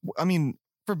 because I mean,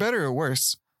 for better or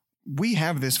worse, we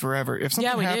have this forever. If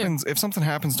something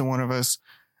happens to one of us,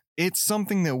 it's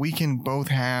something that we can both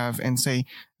have and say,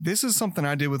 this is something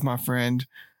I did with my friend.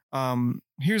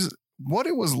 Here's what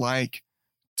it was like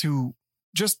to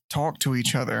just talk to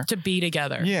each other, to be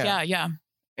together. Yeah.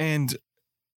 And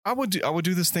I would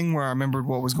do this thing where I remembered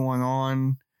what was going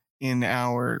on in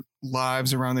our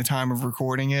lives around the time of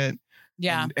recording it.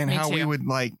 Yeah. And how we would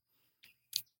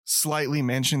slightly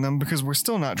mention them, because we're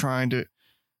still not trying to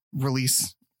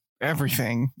release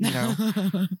everything,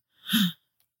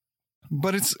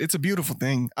 But it's a beautiful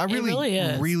thing. I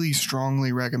really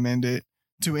strongly recommend it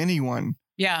to anyone.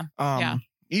 Yeah.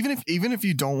 even if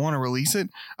you don't want to release it,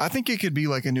 I think it could be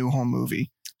like a new home movie.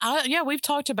 Yeah, we've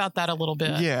talked about that a little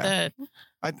bit. Yeah.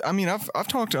 I mean, I've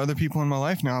talked to other people in my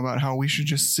life now about how we should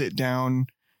just sit down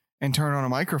and turn on a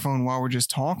microphone while we're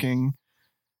just talking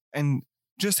and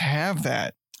just have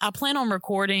that. I plan on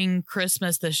recording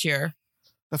Christmas this year.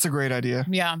 That's a great idea.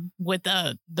 Yeah, with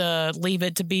the Leave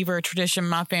It to Beaver tradition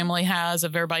my family has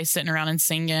of everybody sitting around and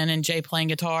singing and Jay playing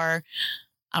guitar.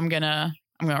 I'm gonna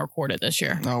record it this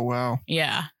year. Oh wow.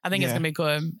 Yeah, I think it's gonna be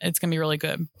good. It's gonna be really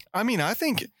good. I mean, I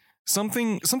think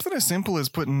something as simple as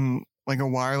putting like a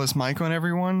wireless mic on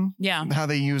everyone. Yeah. How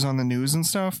they use on the news and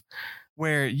stuff,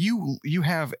 where you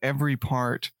have every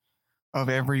part of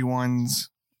everyone's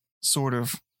sort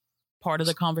of part of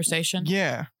the conversation.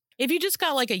 Yeah. If you just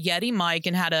got like a Yeti mic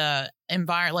and had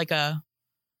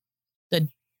the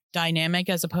dynamic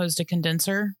as opposed to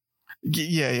condenser.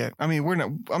 Yeah. I mean,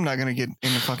 I'm not going to get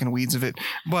in the fucking weeds of it,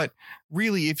 but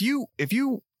really if you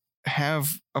have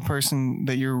a person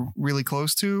that you're really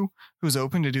close to who's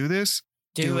open to do this,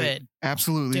 do it.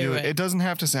 Absolutely do it. It doesn't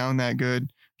have to sound that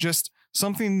good. Just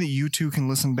something that you two can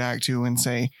listen back to and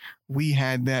say, we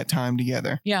had that time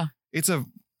together. Yeah. It's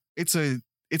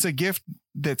a gift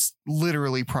that's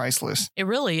literally priceless. It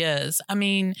really is. I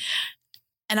mean,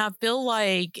 and I feel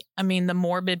like, the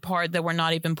morbid part that we're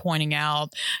not even pointing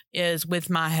out is with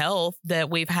my health that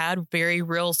we've had very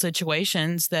real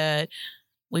situations that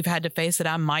we've had to face that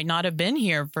I might not have been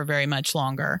here for very much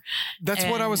longer. That's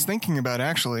what I was thinking about,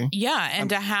 actually. Yeah. And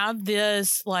to have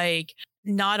this, like,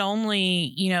 not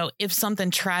only, if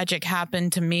something tragic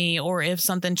happened to me or if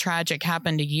something tragic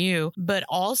happened to you, but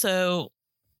also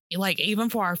like even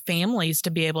for our families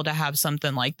to be able to have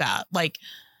something like that, like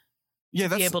be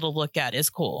able to look at is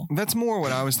cool. That's more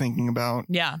what I was thinking about.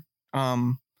 Yeah.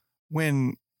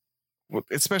 When,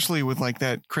 especially with like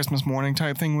that Christmas morning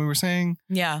type thing we were saying.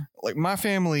 Yeah. Like my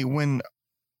family, when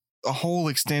a whole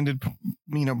extended,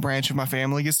 branch of my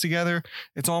family gets together,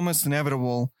 it's almost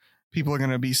inevitable. People are going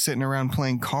to be sitting around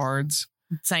playing cards.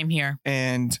 Same here.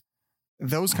 And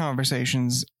those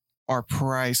conversations are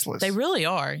priceless. They really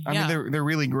are. I mean, they're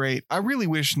really great. I really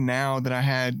wish now that I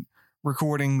had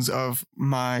recordings of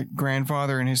my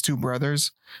grandfather and his two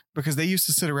brothers, because they used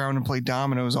to sit around and play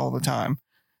dominoes all the time.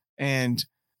 And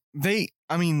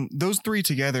those three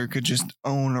together could just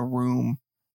own a room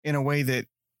in a way that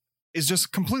is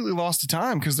just completely lost to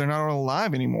time because they're not all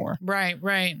alive anymore.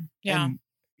 Right. Yeah. And,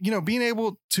 being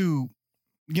able to,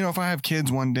 if I have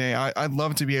kids one day, I'd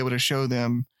love to be able to show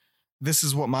them this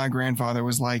is what my grandfather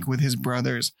was like with his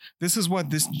brothers. This is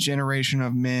what this generation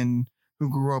of men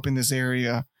who grew up in this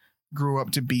area grew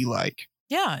up to be like.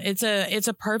 Yeah, it's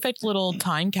a perfect little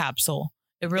time capsule.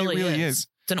 It really is.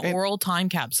 It's an oral time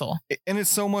capsule. And it's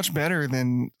so much better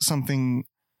than something.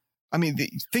 I mean,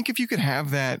 think if you could have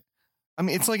that. I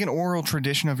mean, it's like an oral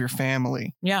tradition of your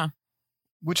family. Yeah.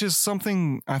 Which is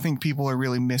something I think people are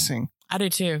really missing. I do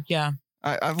too. Yeah.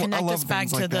 I Connect love us back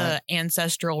to the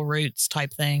ancestral roots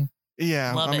type thing.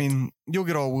 Yeah. I mean, you'll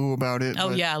get all woo about it.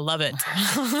 Oh, yeah. I love it.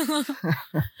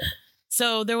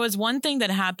 So there was one thing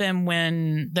that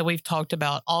happened that we've talked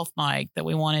about off mic that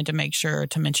we wanted to make sure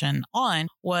to mention on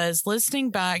was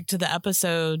listening back to the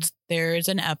episodes. There's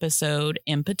an episode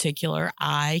in particular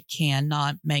I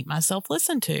cannot make myself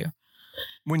listen to.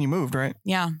 When you moved, right?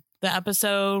 Yeah. The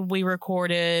episode we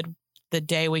recorded the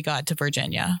day we got to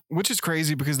Virginia. Which is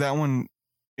crazy because that one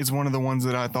is one of the ones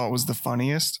that I thought was the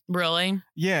funniest. Really?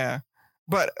 Yeah.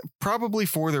 But probably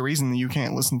for the reason that you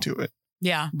can't listen to it.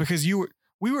 Yeah. Because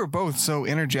we were both so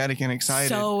energetic and excited.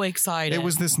 So excited. It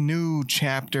was this new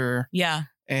chapter. Yeah.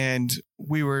 And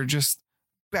we were just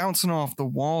bouncing off the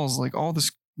walls. Like all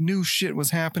this new shit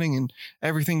was happening and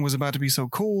everything was about to be so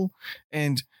cool.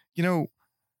 And,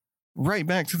 right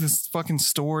back to this fucking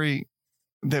story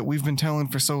that we've been telling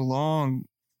for so long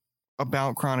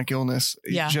about chronic illness.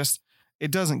 Yeah. It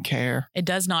doesn't care. It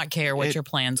does not care what your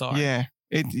plans are. Yeah.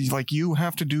 Like you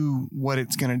have to do what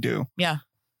it's going to do. Yeah.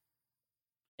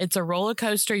 It's a roller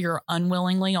coaster you're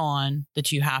unwillingly on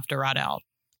that you have to ride out.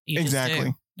 You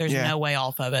exactly. There's no way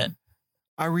off of it.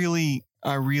 I really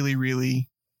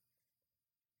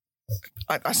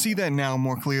see that now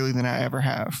more clearly than I ever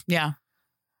have. Yeah.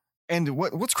 And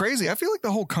what's crazy, I feel like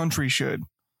the whole country should,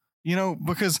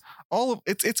 because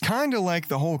it's kind of like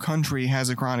the whole country has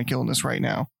a chronic illness right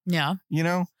now. Yeah.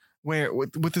 Where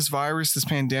with this virus, this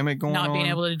pandemic going on. Not being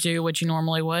able to do what you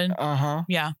normally would. Uh-huh.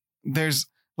 Yeah. There's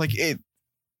like it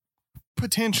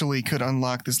potentially could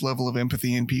unlock this level of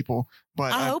empathy in people,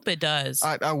 but I hope it does.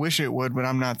 I wish it would, but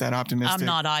I'm not that optimistic. I'm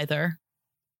not either,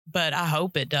 but I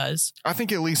hope it does. I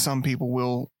think at least some people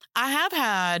will. I have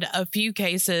had a few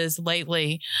cases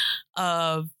lately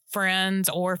of friends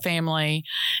or family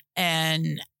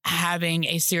and having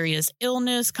a serious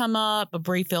illness come up, a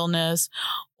brief illness,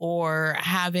 or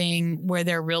having where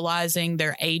they're realizing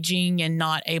they're aging and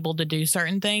not able to do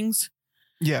certain things.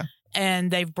 Yeah.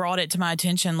 And they've brought it to my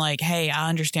attention like, hey, I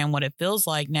understand what it feels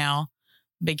like now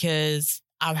because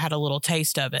I've had a little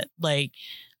taste of it. Like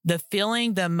the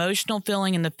feeling, the emotional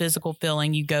feeling and the physical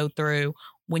feeling you go through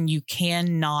when you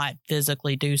cannot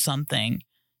physically do something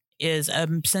is a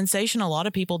sensation a lot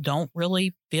of people don't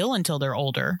really feel until they're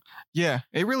older. Yeah,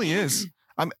 it really is.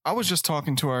 I was just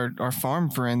talking to our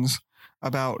farm friends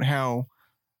about how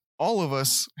all of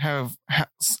us have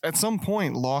at some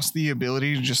point lost the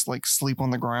ability to just like sleep on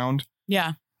the ground.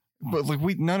 Yeah. But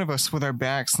like none of us with our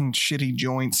backs and shitty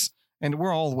joints, and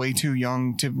we're all way too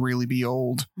young to really be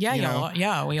old. Yeah,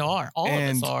 yeah, we are. All of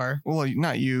us are. Well,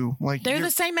 not you. Like they're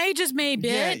the same age as me,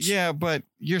 bitch. Yeah, but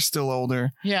you're still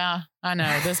older. Yeah, I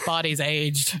know. This body's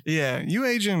aged. Yeah, you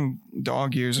age in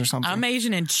dog years or something. I'm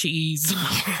aging in cheese.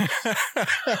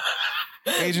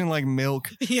 Aging like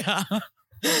milk. Yeah.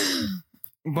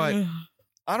 But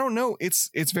I don't know.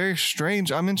 It's very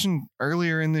strange. I mentioned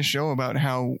earlier in this show about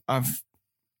how I've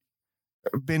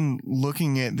been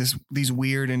looking at these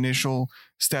weird initial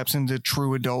steps into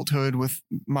true adulthood with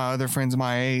my other friends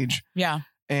my age. Yeah.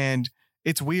 And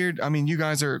it's weird. I mean, you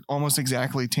guys are almost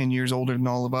exactly 10 years older than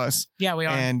all of us. Yeah, we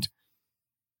are. And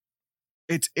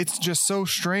it's just so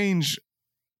strange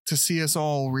to see us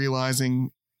all realizing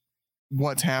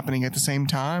what's happening at the same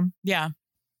time. Yeah.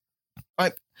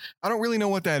 I don't really know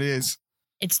what that is.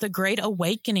 It's the Great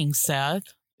Awakening, Seth.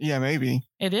 Yeah, maybe.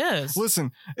 It is.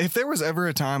 Listen, if there was ever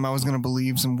a time I was going to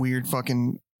believe some weird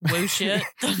fucking woo shit,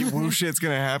 woo shit's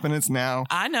going to happen, it's now.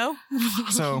 I know.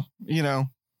 So,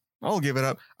 I'll give it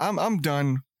up. I'm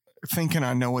done thinking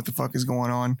I know what the fuck is going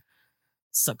on.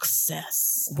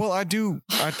 Success. Well, I do.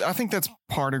 I think that's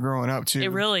part of growing up too.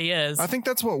 It really is. I think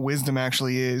that's what wisdom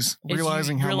actually is.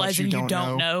 Realizing how much you don't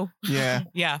know. Yeah.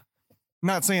 Yeah.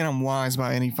 Not saying I'm wise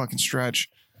by any fucking stretch.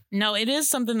 No, it is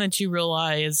something that you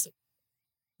realize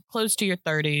close to your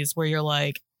 30s where you're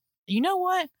like, you know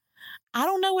what? I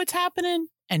don't know what's happening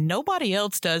and nobody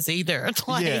else does either. It's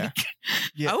like,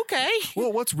 yeah. Okay.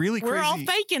 Well, what's really crazy. We're all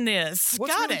faking this.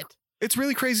 Got it. It's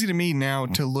really crazy to me now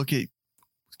to look at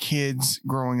kids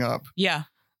growing up. Yeah.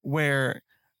 Where,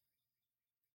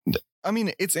 I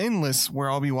mean, it's endless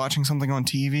where I'll be watching something on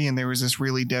TV and there was this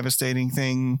really devastating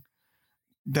thing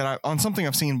that on something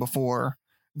I've seen before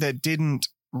that didn't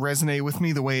resonate with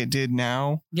me the way it did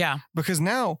now. Yeah. Because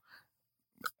now,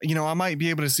 I might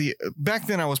be able to see it. Back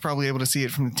then I was probably able to see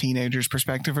it from the teenager's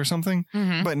perspective or something.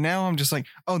 Mm-hmm. But now I'm just like,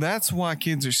 oh, that's why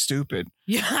kids are stupid.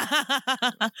 Yeah.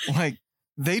 Like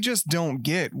they just don't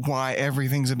get why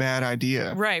everything's a bad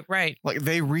idea. Right. Like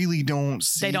they really don't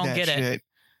see they don't that get shit. It.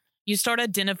 You start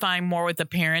identifying more with the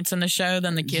parents in the show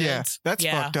than the kids. Yeah, that's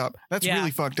fucked up. That's really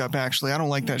fucked up, actually. I don't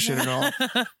like that shit at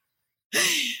all.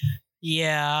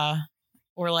 Yeah.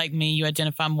 Or like me, you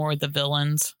identify more with the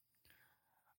villains.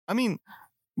 I mean,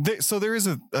 so there is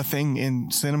a thing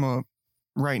in cinema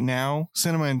right now,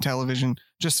 cinema and television,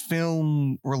 just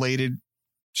film related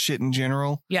shit in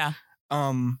general. Yeah.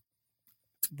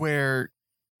 Where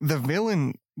the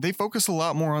villain, they focus a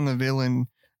lot more on the villain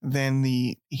than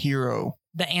the hero.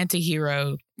 The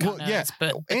anti-hero. Well, yeah,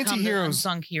 but anti-heroes,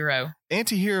 unsung hero.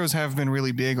 Anti-heroes have been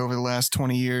really big over the last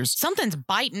 20 years. Something's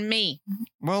biting me.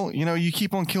 Well, you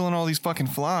keep on killing all these fucking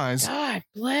flies. God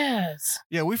bless.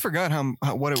 Yeah, we forgot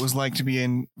what it was like to be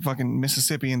in fucking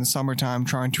Mississippi in the summertime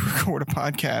trying to record a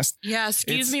podcast. Yeah,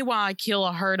 excuse me while I kill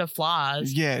a herd of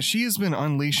flies. Yeah, she has been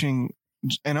unleashing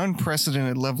an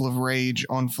unprecedented level of rage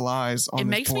on flies on this porch. It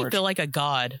makes me feel like a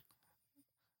god.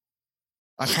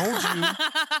 I told you.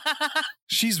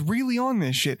 She's really on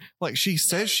this shit. Like she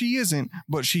says she isn't,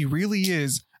 but she really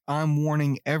is. I'm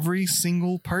warning every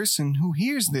single person who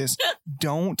hears this.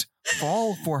 Don't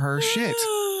fall for her shit.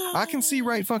 I can see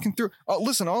right fucking through. Oh,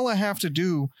 listen, all I have to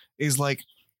do is like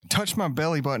touch my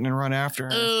belly button and run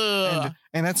after her.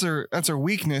 And that's her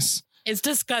weakness. It's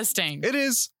disgusting. It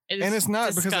is. And it's not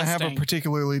disgusting. Because I have a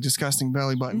particularly disgusting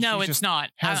belly button. No, it's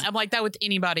not. I'm like that with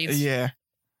anybody. Yeah.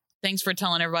 Thanks for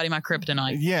telling everybody my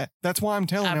kryptonite. Yeah, that's why I'm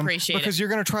telling them. I appreciate it. Because you're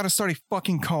going to try to start a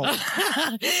fucking cult.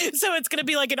 So it's going to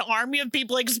be like an army of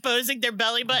people exposing their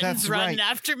belly buttons running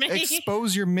after me.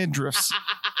 Expose your midriffs.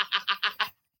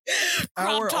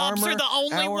 Crop tops are the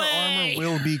only way. Our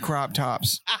armor will be crop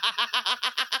tops.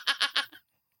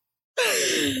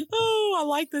 Oh, I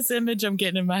like this image I'm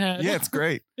getting in my head. Yeah, it's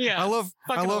great. Yeah, I love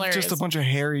hilarious. Just a bunch of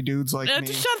hairy dudes like me.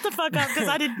 Shut the fuck up, because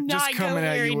I did not go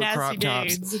hairy nasty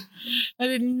dudes. I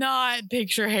did not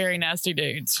picture hairy nasty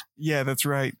dudes. Yeah, that's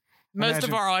right. Most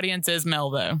of our audience is male,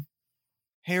 though.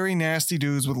 hairy, nasty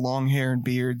dudes with long hair and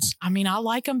beards. I mean, I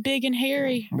like them big and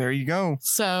hairy. There you go.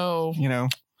 So, You know,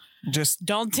 just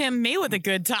don't tempt me with a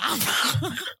good time.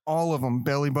 all of them,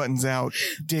 belly buttons out,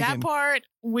 digging. That part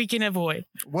we can avoid.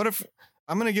 What if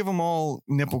I'm going to give them all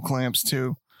nipple clamps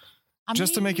too?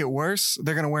 To make it worse,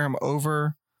 they're going to wear them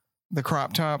over the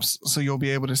crop tops so you'll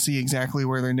be able to see exactly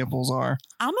where their nipples are.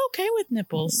 I'm okay with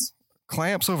nipples.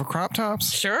 Clamps over crop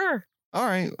tops? Sure. All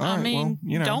right. I mean, well,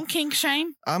 you know, don't kink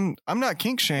shame. I'm not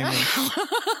kink shaming.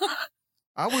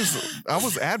 I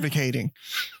was advocating.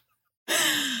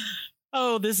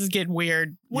 Oh, this is getting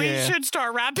weird. We should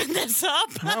start wrapping this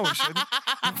up. No, we shouldn't.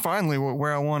 I'm finally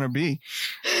where I want to be.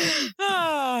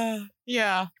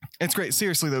 Yeah. It's great.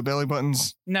 Seriously, though, belly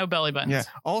buttons. No belly buttons. Yeah.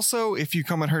 Also, if you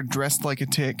come at her dressed like a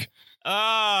tick.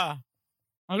 Yeah.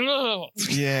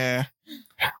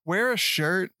 Wear a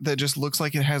shirt that just looks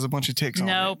like it has a bunch of ticks on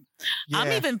it. Nope. Yeah.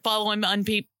 I'm even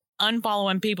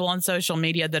unfollowing people on social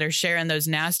media that are sharing those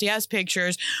nasty ass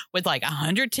pictures with like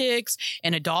 100 ticks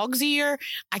and a dog's ear.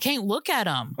 I can't look at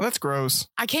them. Well, that's gross.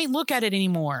 I can't look at it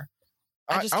anymore.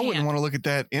 I wouldn't want to look at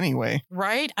that anyway.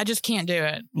 Right? I just can't do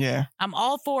it. Yeah. I'm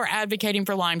all for advocating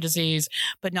for Lyme disease,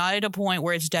 but not at a point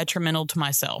where it's detrimental to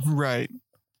myself. Right.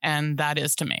 And that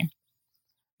is to me.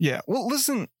 Yeah. Well,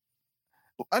 listen,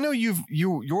 I know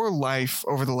your life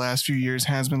over the last few years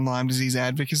has been Lyme disease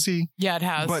advocacy. Yeah, it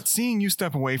has. But seeing you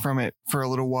step away from it for a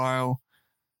little while,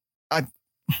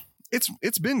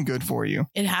 it's been good for you.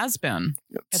 It has been.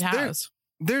 It has.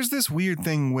 There's this weird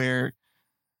thing where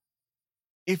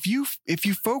if you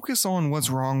focus on what's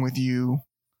wrong with you,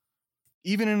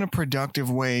 even in a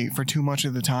productive way for too much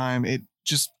of the time, it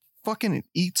just fucking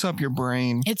eats up your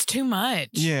brain. It's too much.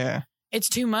 Yeah. It's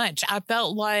too much. I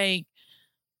felt like,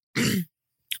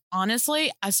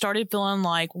 honestly, I started feeling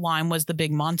like Lyme was the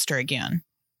big monster again.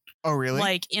 Oh, really?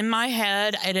 Like in my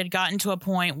head, it had gotten to a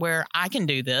point where I can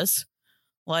do this.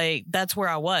 Like that's where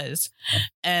I was.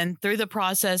 And through the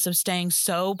process of staying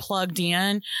so plugged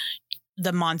in,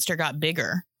 the monster got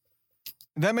bigger.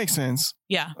 That makes sense.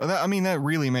 Yeah. That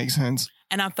really makes sense.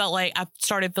 And I felt like I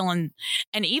started feeling,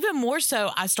 and even more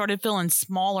so, I started feeling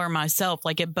smaller myself.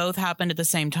 Like it both happened at the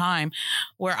same time,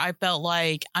 where I felt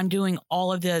like I'm doing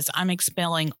all of this. I'm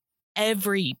expelling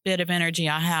every bit of energy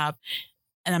I have,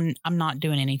 and I'm not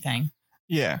doing anything.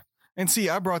 Yeah. And see,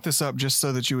 I brought this up just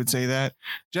so that you would say that.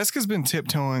 Jessica's been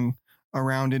tiptoeing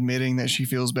around admitting that she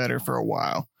feels better for a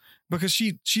while because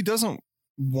she doesn't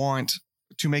want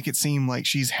to make it seem like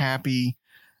she's happy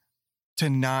to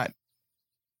not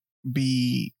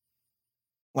be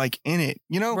like in it,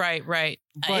 you know? Right.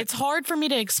 But it's hard for me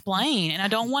to explain, and I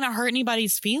don't want to hurt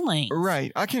anybody's feelings.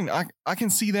 Right. I can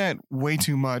see that way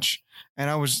too much. And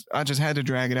I just had to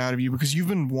drag it out of you because you've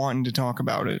been wanting to talk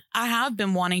about it. I have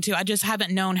been wanting to. I just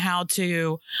haven't known how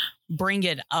to bring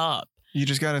it up. You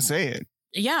just got to say it.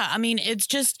 Yeah. I mean, it's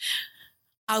just,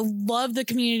 I love the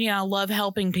community and I love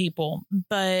helping people,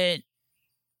 but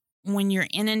when you're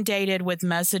inundated with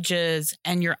messages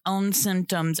and your own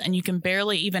symptoms and you can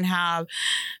barely even have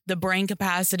the brain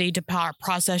capacity to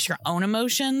process your own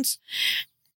emotions,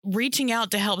 reaching out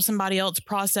to help somebody else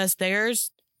process theirs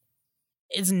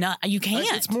is not, you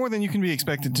can't. It's more than you can be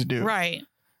expected to do. Right.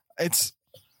 It's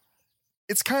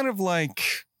kind of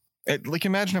like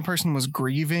imagine a person was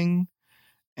grieving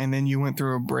and then you went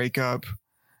through a breakup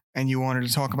and you wanted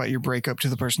to talk about your breakup to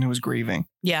the person who was grieving.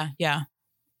 Yeah. Yeah.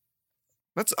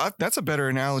 That's a better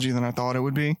analogy than I thought it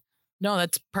would be. No,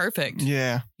 that's perfect.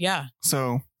 Yeah. Yeah.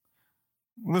 So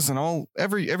listen,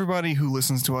 everybody who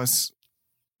listens to us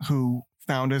who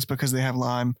found us because they have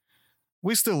Lyme,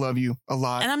 we still love you a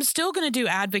lot. And I'm still going to do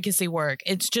advocacy work.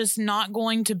 It's just not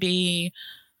going to be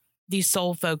the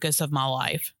sole focus of my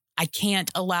life. I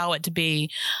can't allow it to be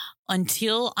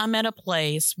until I'm at a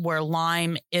place where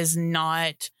Lyme is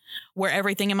not, where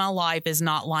everything in my life is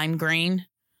not lime green.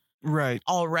 Right.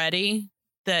 Already,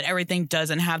 that everything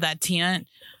doesn't have that tint.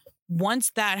 Once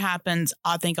that happens,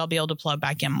 I think I'll be able to plug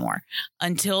back in more.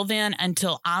 Until then,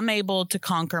 until I'm able to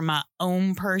conquer my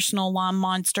own personal Lyme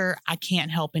monster, I can't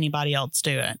help anybody else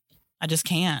do it. I just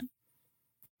can't.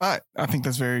 I think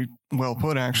that's very well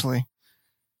put, actually.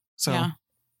 So, yeah.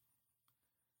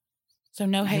 So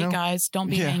no hate, guys. Don't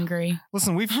be angry.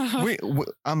 Listen,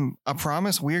 I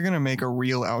promise we're going to make a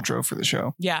real outro for the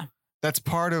show. Yeah. That's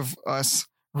part of us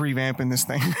revamping this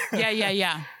thing.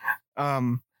 Yeah.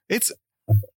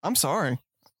 I'm sorry.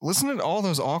 Listen to all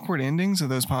those awkward endings of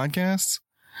those podcasts.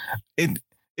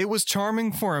 It was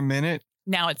charming for a minute.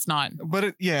 Now it's not.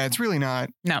 But it's really not.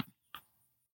 No.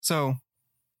 So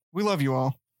we love you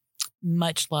all.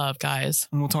 Much love, guys.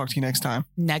 And we'll talk to you next time.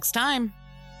 Next time.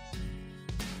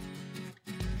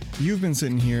 You've been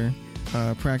sitting here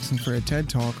practicing for a TED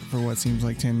Talk for what seems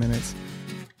like 10 minutes.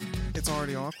 It's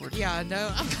already awkward. Yeah,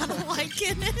 no, I'm kind of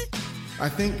liking it. I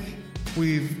think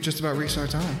we've just about reached our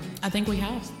time. I think we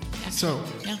have. Actually. So,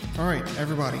 yeah. All right,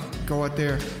 everybody, go out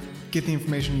there, get the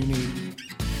information you need.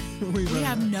 We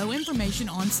have no information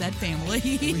on said family.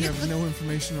 We have no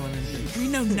information on anything. We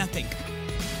know nothing.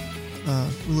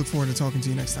 We look forward to talking to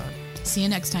you next time. See you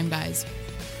next time, guys.